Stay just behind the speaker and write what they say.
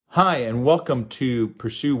Hi, and welcome to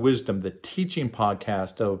Pursue Wisdom, the teaching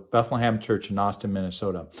podcast of Bethlehem Church in Austin,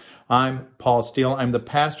 Minnesota. I'm Paul Steele. I'm the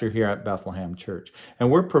pastor here at Bethlehem Church,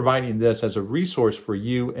 and we're providing this as a resource for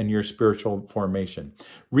you and your spiritual formation.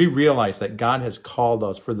 We realize that God has called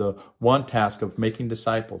us for the one task of making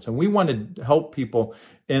disciples, and we want to help people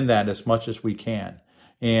in that as much as we can.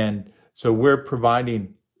 And so we're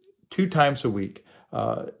providing 2 times a week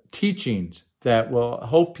teachings that will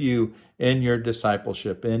help you in your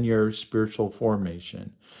discipleship, in your spiritual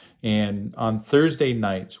formation. And on Thursday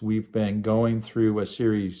nights, we've been going through a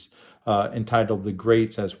series entitled The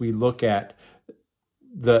Greats as we look at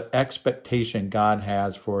the expectation God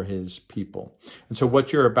has for his people. And so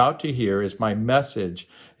what you're about to hear is my message.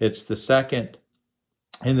 It's the second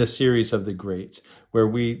in the series of The Greats, where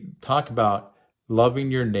we talk about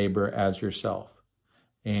loving your neighbor as yourself.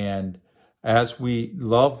 And as we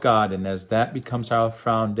love God and as that becomes our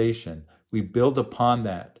foundation, we build upon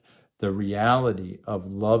that the reality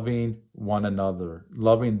of loving one another,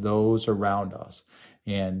 loving those around us.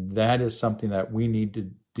 And that is something that we need to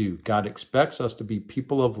do. God expects us to be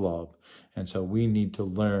people of love. And so we need to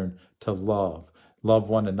learn to love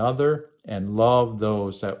one another and love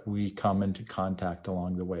those that we come into contact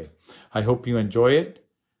along the way. I hope you enjoy it.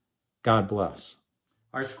 God bless.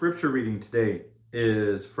 Our scripture reading today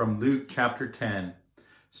is from Luke chapter 10,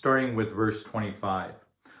 starting with verse 25.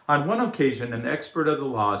 On one occasion, an expert of the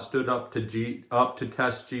law stood up to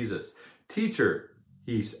test Jesus. "Teacher,"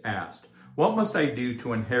 he asked, "what must I do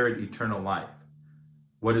to inherit eternal life?"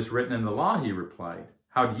 "What is written in the law?" he replied.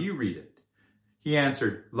 "How do you read it?" He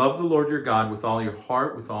answered, "Love the Lord your God with all your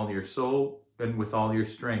heart, with all your soul, and with all your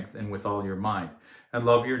strength, and with all your mind, and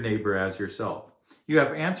love your neighbor as yourself." "You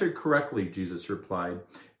have answered correctly," Jesus replied.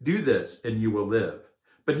 "Do this, and you will live."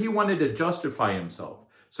 But he wanted to justify himself.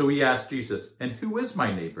 So he asked Jesus, "And who is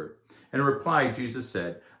my neighbor?" In reply, Jesus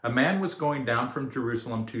said, "A man was going down from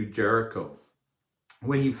Jerusalem to Jericho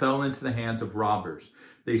when he fell into the hands of robbers.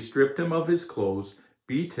 They stripped him of his clothes,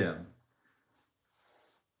 beat him,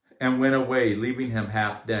 and went away, leaving him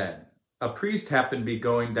half dead. A priest happened to be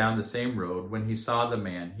going down the same road. When he saw the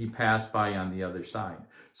man, he passed by on the other side.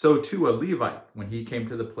 So too a Levite, when he came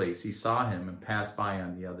to the place, he saw him and passed by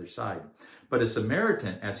on the other side. But a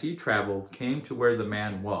Samaritan, as he traveled, came to where the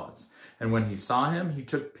man was. And when he saw him, he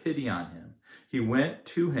took pity on him. He went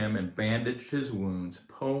to him and bandaged his wounds,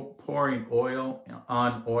 pouring oil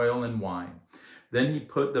and wine. Then he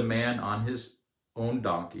put the man on his own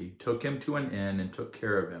donkey, took him to an inn, and took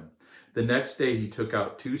care of him. The next day he took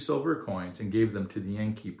out 2 silver coins and gave them to the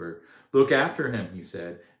innkeeper. "Look after him," he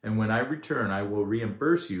said, "and when I return, I will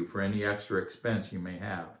reimburse you for any extra expense you may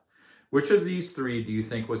have." Which of these 3 do you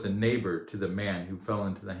think was a neighbor to the man who fell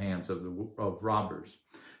into the hands of robbers?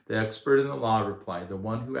 The expert in the law replied, "The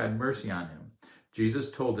one who had mercy on him."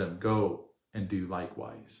 Jesus told him, "Go and do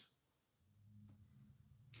likewise."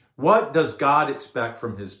 What does God expect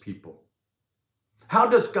from his people? How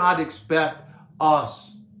does God expect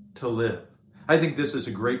us to live? I think this is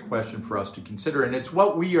a great question for us to consider, and it's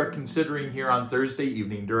what we are considering here on Thursday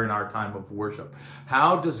evening during our time of worship.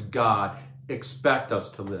 How does God expect us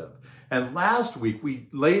to live? And last week we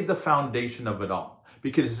laid the foundation of it all,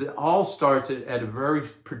 because it all starts at a very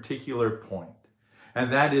particular point,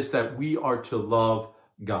 and that is that we are to love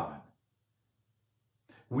God.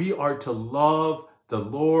 We are to love the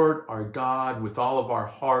Lord our God with all of our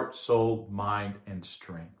heart, soul, mind, and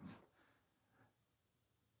strength.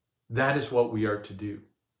 That is what we are to do.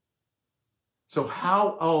 So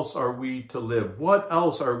how else are we to live? What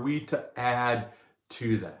else are we to add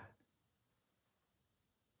to that?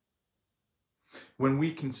 When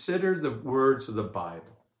we consider the words of the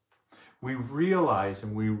Bible, we realize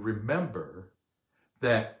and we remember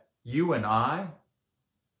that you and I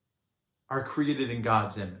are created in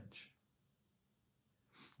God's image.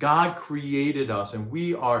 God created us and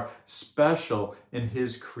we are special in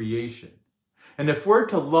his creation. And if we're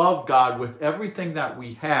to love God with everything that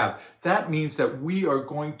we have, that means that we are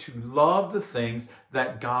going to love the things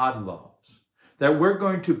that God loves. That we're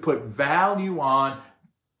going to put value on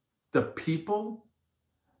the people,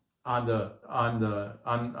 on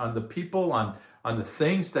the people, on the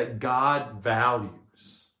things that God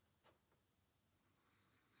values.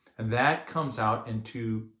 And that comes out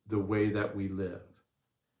into the way that we live.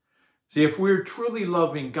 See, if we're truly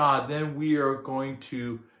loving God, then we are going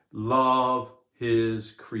to love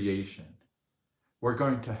his creation. We're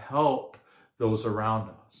going to help those around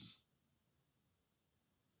us.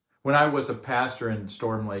 When I was a pastor in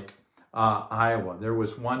Storm Lake, Iowa, there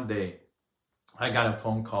was one day I got a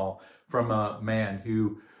phone call from a man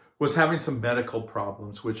who was having some medical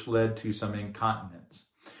problems, which led to some incontinence.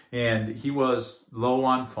 And he was low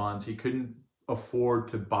on funds. He couldn't afford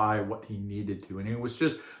to buy what he needed to. And he was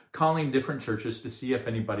just calling different churches to see if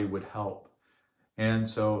anybody would help. And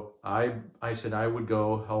so I said I would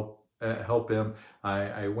go help him.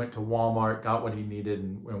 I went to Walmart, got what he needed,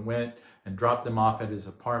 and went and dropped him off at his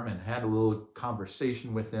apartment, had a little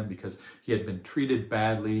conversation with him because he had been treated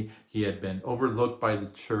badly. He had been overlooked by the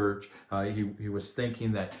church. He was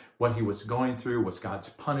thinking that what he was going through was God's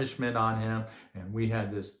punishment on him. And we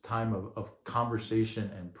had this time of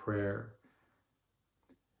conversation and prayer.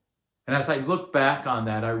 And as I look back on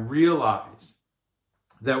that, I realized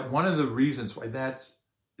that one of the reasons why that's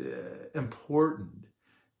important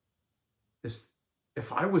is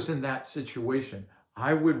if I was in that situation,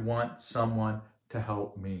 I would want someone to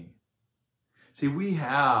help me. See, we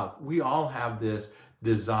all have this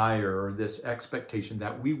desire or this expectation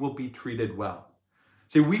that we will be treated well.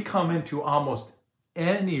 See, we come into almost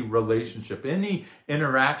any relationship, any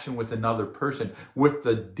interaction with another person with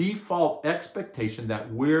the default expectation that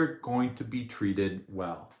we're going to be treated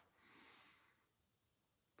well.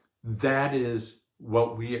 That is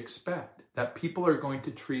what we expect, that people are going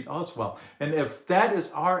to treat us well. And if that is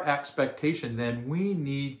our expectation, then we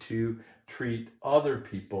need to treat other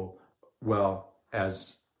people well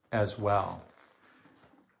as well.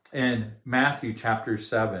 In Matthew chapter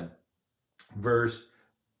 7, verse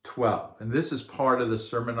 12, and this is part of the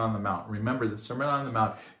Sermon on the Mount. Remember, the Sermon on the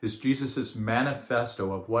Mount is Jesus's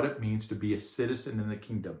manifesto of what it means to be a citizen in the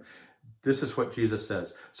kingdom. This is what Jesus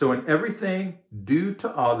says. So in everything, do to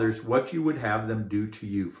others what you would have them do to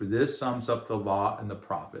you. For this sums up the law and the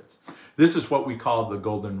prophets. This is what we call the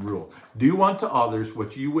golden rule. Do unto others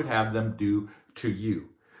what you would have them do to you.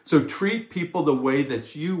 So treat people the way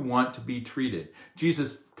that you want to be treated.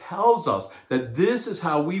 Jesus tells us that this is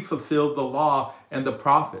how we fulfill the law and the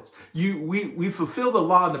prophets. We fulfill the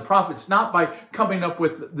law and the prophets not by coming up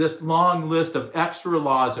with this long list of extra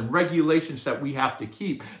laws and regulations that we have to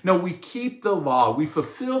keep. No, we keep the law. We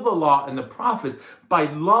fulfill the law and the prophets by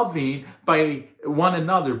loving by one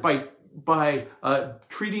another, by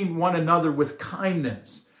treating one another with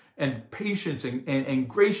kindness and patience and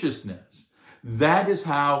graciousness. That is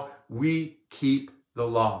how we keep the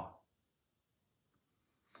law.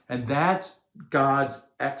 And that's God's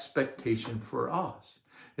expectation for us,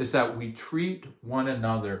 is that we treat one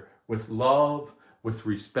another with love, with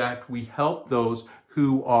respect. We help those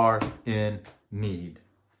who are in need.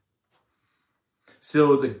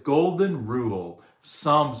 So the golden rule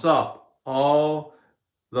sums up all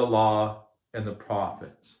the law and the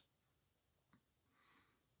prophets.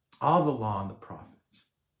 All the law and the prophets.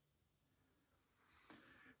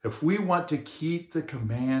 If we want to keep the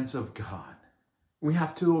commands of God, we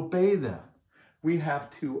have to obey them. We have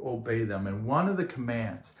to obey them. And one of the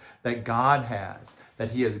commands that God has,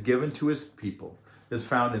 that he has given to his people, is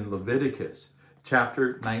found in Leviticus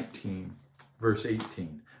chapter 19, verse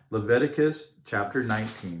 18. Leviticus chapter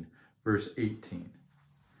 19, verse 18.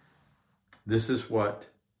 This is what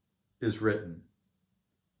is written.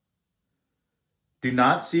 Do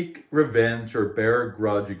not seek revenge or bear a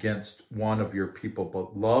grudge against one of your people,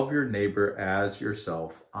 but love your neighbor as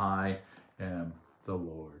yourself. I am the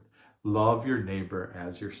Lord. Love your neighbor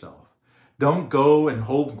as yourself. Don't go and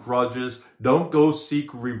hold grudges. Don't go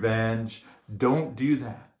seek revenge. Don't do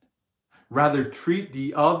that. Rather, treat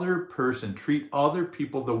the other person, treat other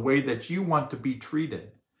people the way that you want to be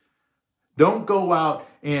treated. Don't go out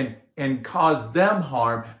and cause them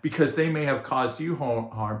harm because they may have caused you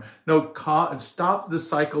harm. No, stop the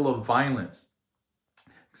cycle of violence.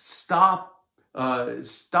 Stop.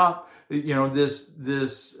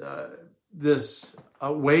 This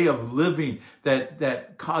way of living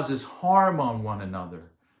that causes harm on one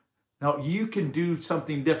another. Now, you can do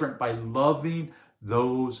something different by loving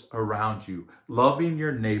those around you, loving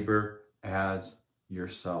your neighbor as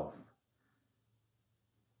yourself.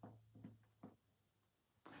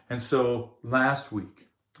 And so last week,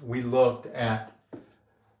 we looked at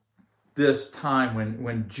this time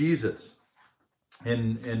when Jesus,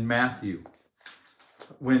 in Matthew,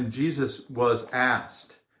 when Jesus was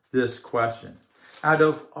asked this question, out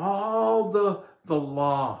of all the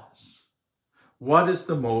laws, what is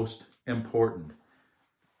the most important?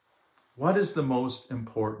 What is the most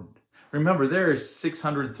important? Remember, there are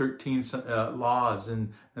 613 laws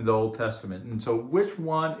in the Old Testament. And so which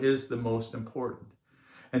one is the most important?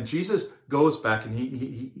 And Jesus goes back and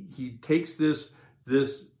he takes this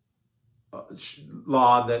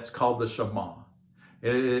law that's called the Shema.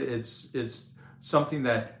 It's something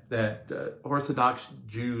that Orthodox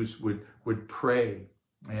Jews would pray,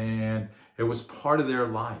 and it was part of their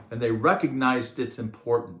life, and they recognized its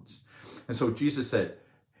importance. And so Jesus said,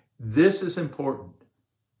 this is important.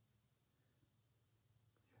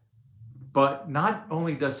 But not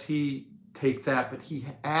only does he take that, but he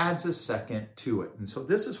adds a second to it. And so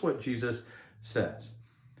this is what Jesus says.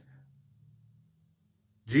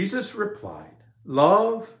 Jesus replied,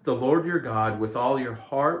 "Love the Lord your God with all your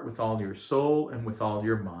heart, with all your soul, and with all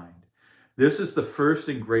your mind. This is the first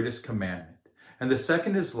and greatest commandment. And the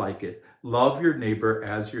second is like it. Love your neighbor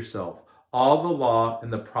as yourself. All the law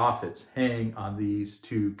and the prophets hang on these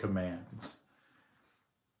two commands."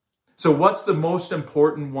 So what's the most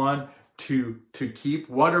important one to keep?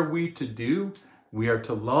 What are we to do? We are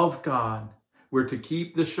to love God. We're to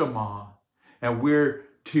keep the Shema. And we're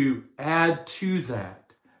to add to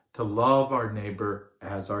that, to love our neighbor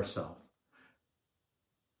as ourselves.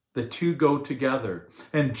 The two go together.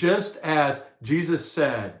 And just as Jesus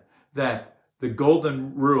said that the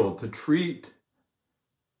golden rule to treat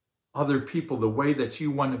other people the way that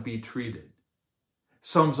you want to be treated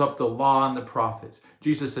sums up the law and the prophets.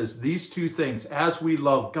 Jesus says these two things, as we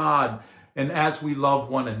love God and as we love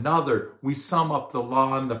one another, we sum up the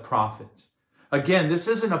law and the prophets. Again, this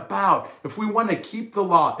isn't about, if we want to keep the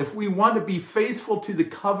law, if we want to be faithful to the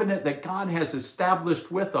covenant that God has established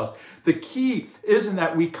with us, the key isn't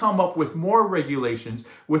that we come up with more regulations,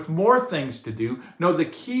 with more things to do. No, the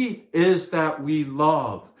key is that we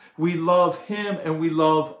love. We love him and we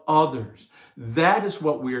love others. That is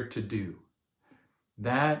what we're to do.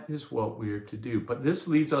 That is what we're to do. But this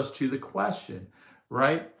leads us to the question,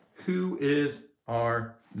 right? Who is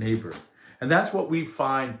our neighbor? And that's what we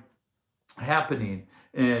find happening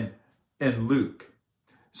in Luke.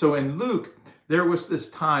 So in Luke, there was this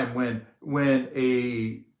time when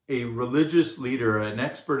a religious leader, an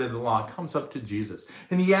expert in the law, comes up to Jesus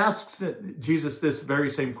and he asks Jesus this very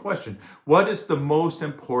same question. What is the most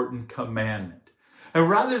important commandment? And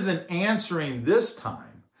rather than answering this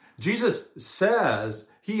time, Jesus says,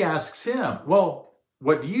 he asks him, well,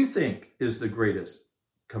 what do you think is the greatest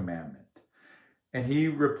commandment? And he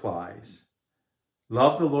replies,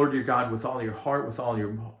 love the Lord your God with all your heart, with all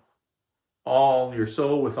your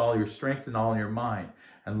soul, with all your strength and all your mind,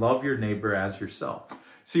 and love your neighbor as yourself.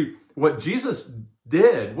 See, what Jesus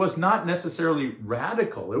did was not necessarily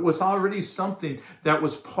radical. It was already something that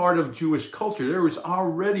was part of Jewish culture. There was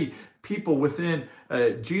already people within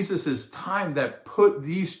Jesus's time that put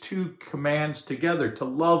these two commands together, to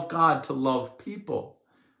love God, to love people.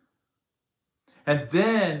 And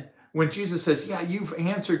then when Jesus says, yeah, you've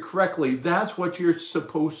answered correctly, that's what you're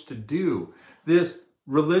supposed to do. This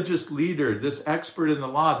religious leader, this expert in the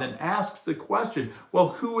law, then asks the question, well,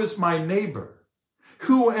 who is my neighbor?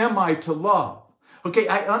 Who am I to love? Okay,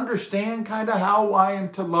 I understand kind of how I am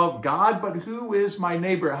to love God, but who is my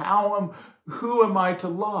neighbor? Who am I to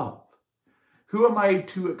love? Who am I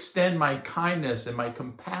to extend my kindness and my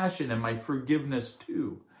compassion and my forgiveness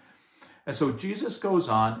to? And so Jesus goes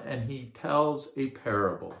on and he tells a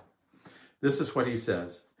parable. This is what he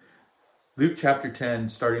says. Luke chapter 10,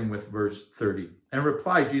 starting with verse 30. In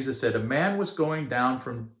reply, Jesus said, a man was going down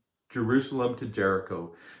from Jerusalem to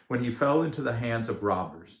Jericho when he fell into the hands of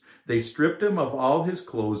robbers. They stripped him of all his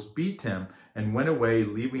clothes, beat him, and went away,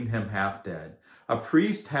 leaving him half dead. A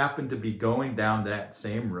priest happened to be going down that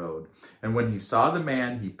same road, and when he saw the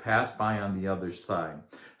man, he passed by on the other side.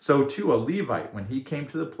 So too a Levite, when he came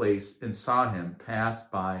to the place and saw him,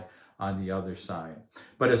 passed by on the other side.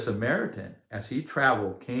 But a Samaritan, as he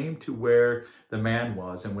traveled, came to where the man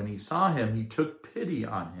was, and when he saw him, he took pity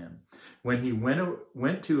on him. When he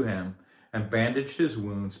went to him and bandaged his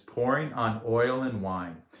wounds, pouring on oil and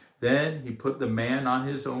wine. Then he put the man on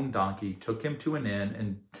his own donkey, took him to an inn,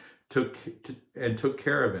 and took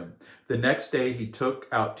care of him. The next day he took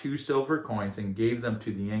out 2 silver coins and gave them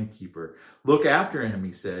to the innkeeper. Look after him,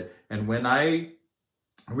 he said, and when I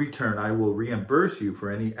return, I will reimburse you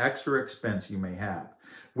for any extra expense you may have.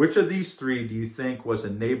 Which of these 3 do you think was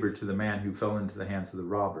a neighbor to the man who fell into the hands of the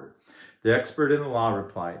robber? The expert in the law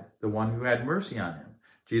replied, the one who had mercy on him.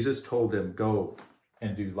 Jesus told him, go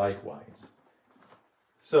and do likewise.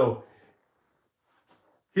 So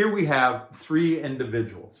here we have 3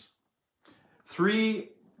 individuals. 3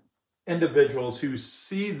 individuals who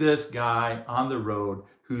see this guy on the road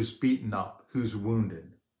who's beaten up, who's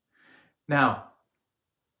wounded. Now,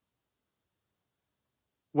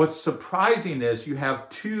 what's surprising is you have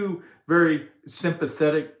 2 very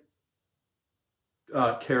sympathetic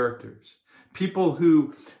characters. People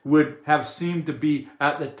who would have seemed to be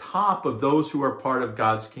at the top of those who are part of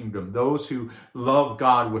God's kingdom. Those who love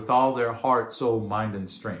God with all their heart, soul, mind, and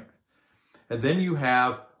strength. And then you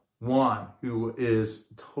have one who is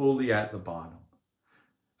totally at the bottom.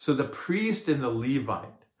 So the priest and the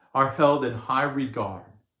Levite are held in high regard.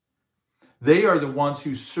 They are the ones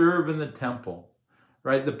who serve in the temple.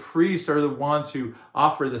 right? The priests are the ones who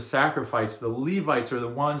offer the sacrifice. The Levites are the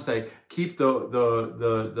ones that keep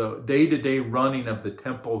the day-to-day running of the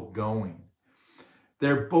temple going.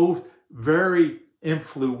 They're both very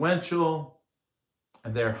influential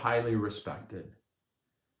and they're highly respected.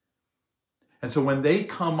 And so when they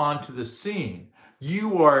come onto the scene,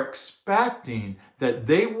 you are expecting that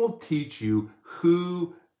they will teach you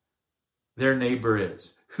who their neighbor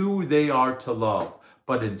is, who they are to love.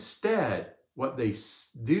 But instead, what they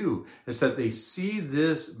do is that they see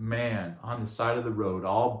this man on the side of the road,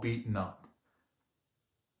 all beaten up,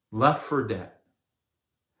 left for dead,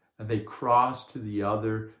 and they cross to the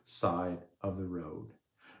other side of the road.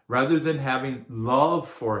 Rather than having love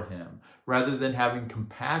for him, rather than having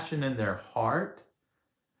compassion in their heart,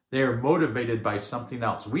 they are motivated by something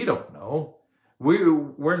else. We don't know.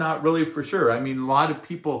 We're not really for sure. I mean, a lot of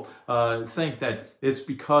people think that it's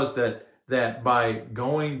because that by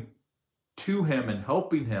going to him and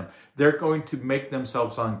helping him, they're going to make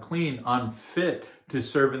themselves unclean, unfit to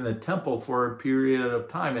serve in the temple for a period of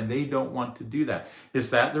time, and they don't want to do that. Is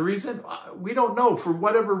that the reason? We don't know. For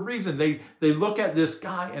whatever reason, they look at this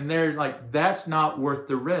guy and they're like, that's not worth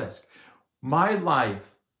the risk. My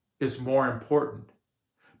life is more important.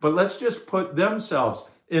 But let's just put themselves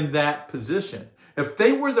in that position. If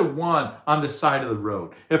they were the one on the side of the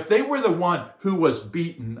road, if they were the one who was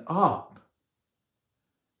beaten up,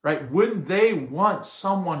 right, wouldn't they want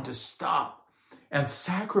someone to stop and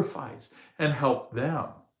sacrifice and help them?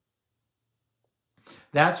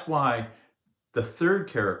 That's why the third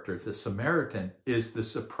character, the Samaritan, is the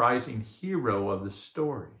surprising hero of the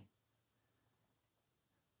story.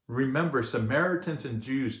 Remember, Samaritans and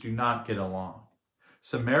Jews do not get along.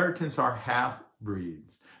 Samaritans are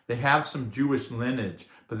half-breeds. They have some Jewish lineage,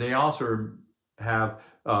 but they also have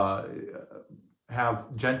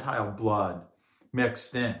Gentile blood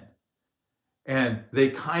mixed in. And they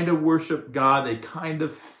kind of worship God. They kind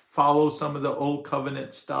of follow some of the old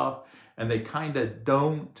covenant stuff, and they kind of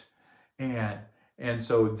don't. And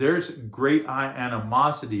so there's great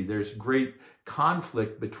animosity. There's great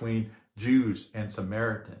conflict between Jews and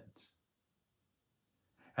Samaritans.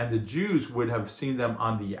 And the Jews would have seen them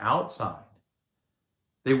on the outside.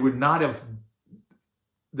 They would not have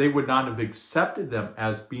accepted them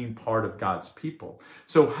as being part of God's people.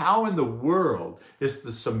 So how in the world is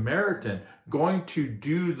the Samaritan going to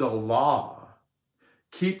do the law,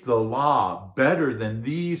 keep the law better than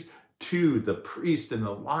these two, the priest and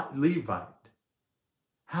the Levite?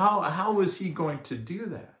 How is he going to do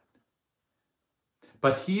that?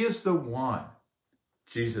 But he is the one,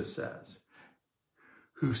 Jesus says,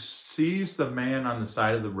 who sees the man on the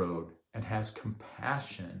side of the road and has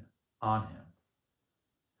compassion on him.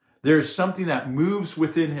 There's something that moves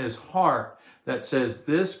within his heart that says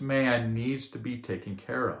this man needs to be taken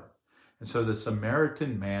care of. And so the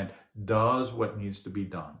Samaritan man does what needs to be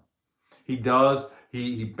done. He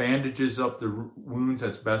bandages up the wounds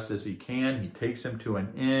as best as he can. He takes him to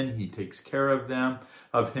an inn. He takes care of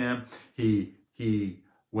him.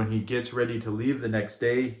 When he gets ready to leave the next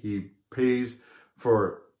day, he pays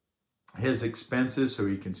for his expenses so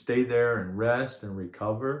he can stay there and rest and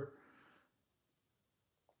recover.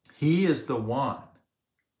 He is the one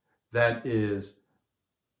that is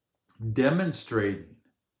demonstrating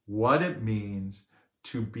what it means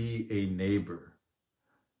to be a neighbor,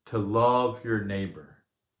 to love your neighbor.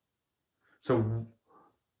 So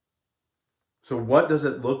what does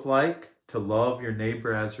it look like to love your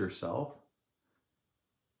neighbor as yourself?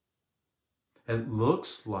 It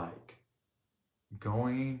looks like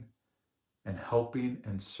going and helping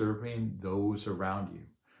and serving those around you,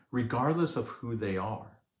 regardless of who they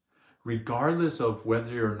are, regardless of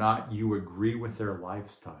whether or not you agree with their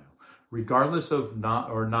lifestyle, regardless of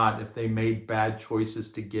not if they made bad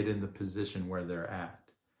choices to get in the position where they're at.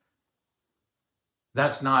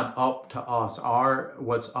 That's not up to us.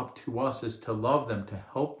 What's up to us is to love them, to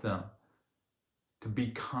help them, to be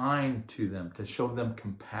kind to them, to show them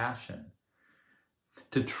compassion,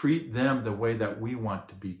 to treat them the way that we want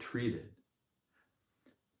to be treated.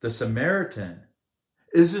 The Samaritan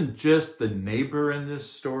isn't just the neighbor in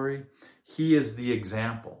this story, he is the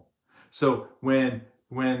example. So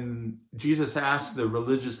when Jesus asked the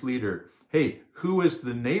religious leader, hey, who is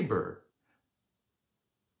the neighbor?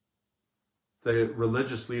 The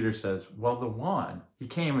religious leader says, well, the one. He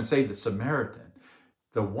can't even say the Samaritan.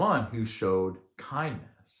 The one who showed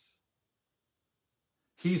kindness.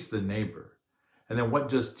 He's the neighbor. And then what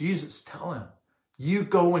does Jesus tell him? You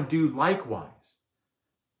go and do likewise.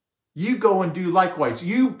 You go and do likewise.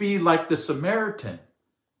 You be like the Samaritan.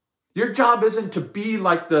 Your job isn't to be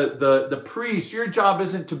like the priest. Your job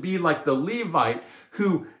isn't to be like the Levite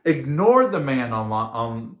who ignored the man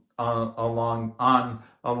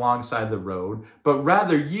alongside the road, but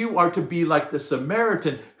rather you are to be like the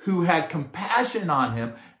Samaritan who had compassion on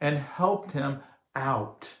him and helped him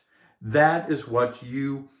out. That is what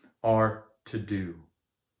you are to do.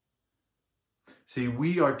 See,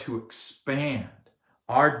 we are to expand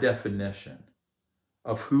our definition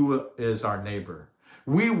of who is our neighbor.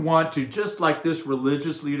 We want to, just like this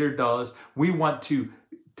religious leader does, we want to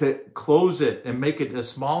close it and make it as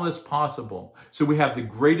small as possible so we have the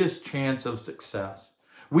greatest chance of success.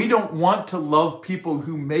 We don't want to love people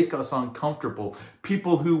who make us uncomfortable,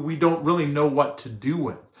 people who we don't really know what to do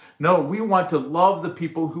with. No, we want to love the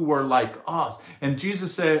people who are like us. And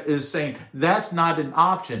Jesus is saying that's not an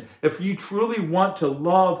option. If you truly want to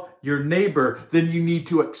love your neighbor, then you need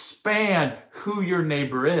to expand who your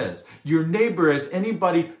neighbor is. Your neighbor is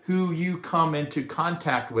anybody who you come into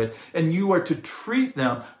contact with, and you are to treat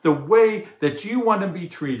them the way that you want to be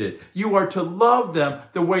treated. You are to love them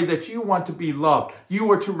the way that you want to be loved.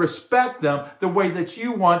 You are to respect them the way that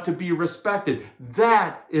you want to be respected.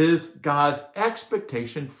 That is God's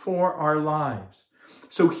expectation for our lives.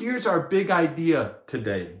 So here's our big idea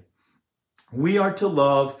today. We are to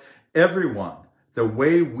love everyone the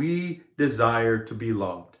way we desire to be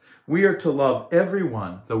loved. We are to love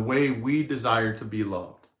everyone the way we desire to be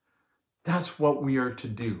loved. That's what we are to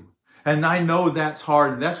do. And I know that's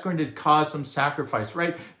hard, and that's going to cause some sacrifice,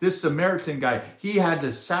 right? This Samaritan guy, he had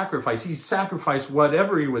to sacrifice. He sacrificed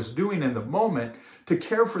whatever he was doing in the moment to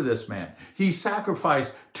care for this man. He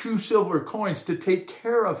sacrificed 2 silver coins to take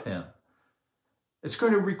care of him. It's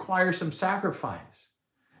going to require some sacrifice.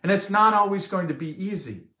 And it's not always going to be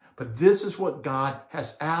easy. But this is what God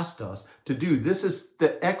has asked us to do. This is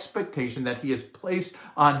the expectation that he has placed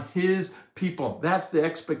on his people. That's the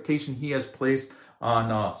expectation he has placed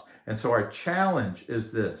on us. And so our challenge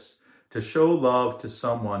is this: to show love to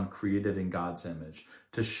someone created in God's image.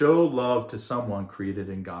 To show love to someone created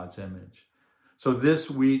in God's image. So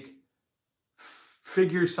this week,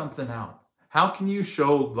 figure something out. How can you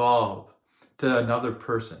show love to another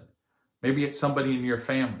person? Maybe it's somebody in your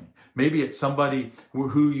family. Maybe it's somebody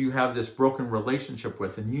who you have this broken relationship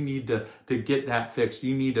with and you need to get that fixed.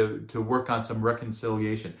 You need to work on some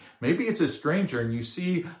reconciliation. Maybe it's a stranger and you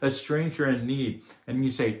see a stranger in need and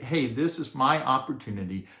you say, hey, this is my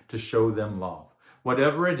opportunity to show them love.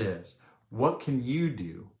 Whatever it is, what can you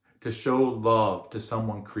do to show love to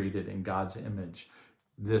someone created in God's image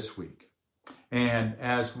this week? And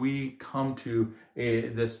as we come to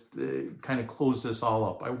kind of close this all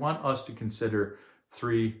up, I want us to consider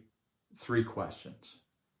three questions.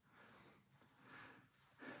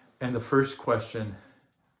 And the first question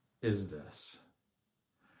is this: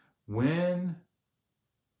 when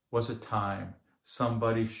was a time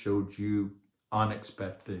somebody showed you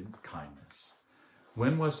unexpected kindness?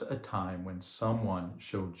 When was a time when someone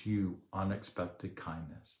showed you unexpected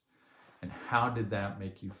kindness? And how did that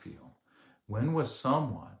make you feel? When was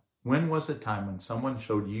a time when someone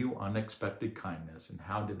showed you unexpected kindness, and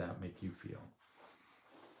how did that make you feel?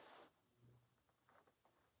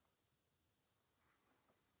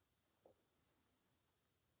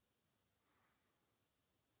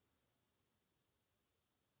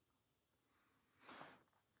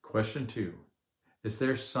 Question 2, is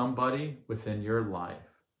there somebody within your life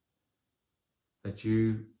that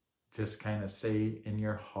you just kind of say in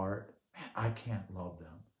your heart, man, I can't love them.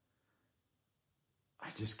 I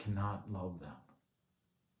just cannot love them.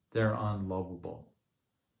 They're unlovable.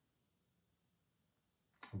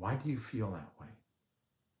 Why do you feel that way?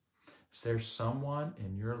 Is there someone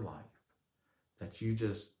in your life that you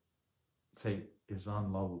just say is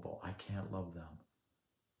unlovable? I can't love them.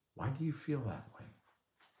 Why do you feel that way?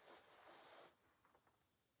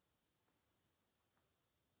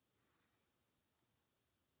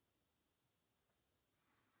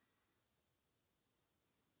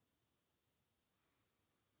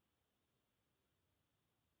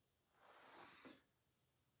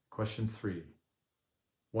 Question 3,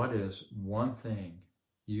 what is one thing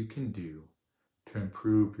you can do to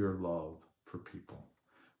improve your love for people?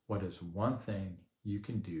 What is one thing you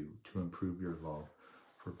can do to improve your love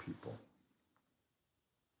for people?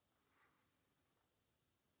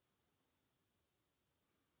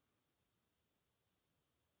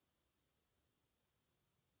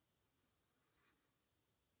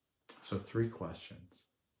 So 3 questions.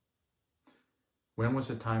 When was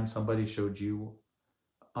the time somebody showed you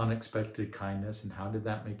unexpected kindness, and how did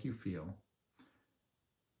that make you feel?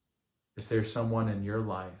 Is there someone in your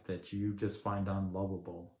life that you just find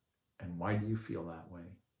unlovable, and why do you feel that way?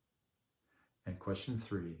 And question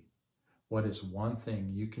 3, What is one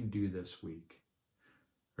thing you can do this week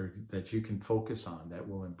or that you can focus on that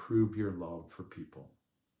will improve your love for people?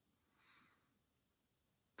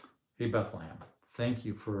 Hey, Bethlehem, thank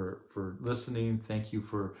you for listening. Thank you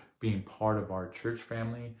for being part of our church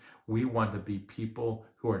family. We want to be people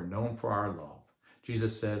who are known for our love.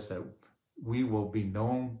 Jesus says that we will be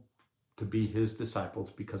known to be his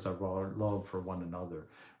disciples because of our love for one another.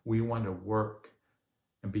 We want to work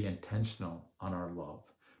and be intentional on our love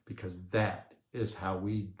because that is how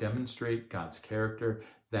we demonstrate God's character.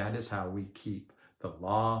 That is how we keep the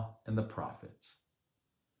law and the prophets.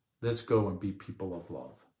 Let's go and be people of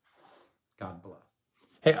love. God bless.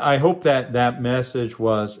 Hey, I hope that message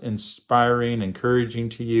was inspiring, encouraging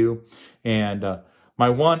to you. And my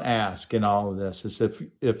one ask in all of this is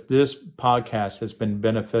if this podcast has been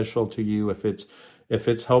beneficial to you, if it's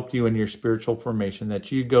helped you in your spiritual formation,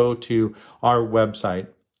 that you go to our website,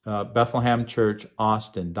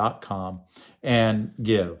 BethlehemChurchAustin.com, and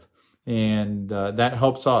give. And that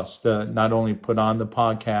helps us to not only put on the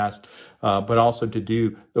podcast, but also to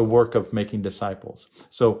do the work of making disciples.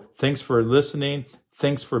 So thanks for listening.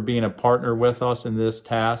 Thanks for being a partner with us in this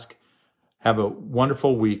task. Have a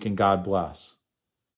wonderful week and God bless.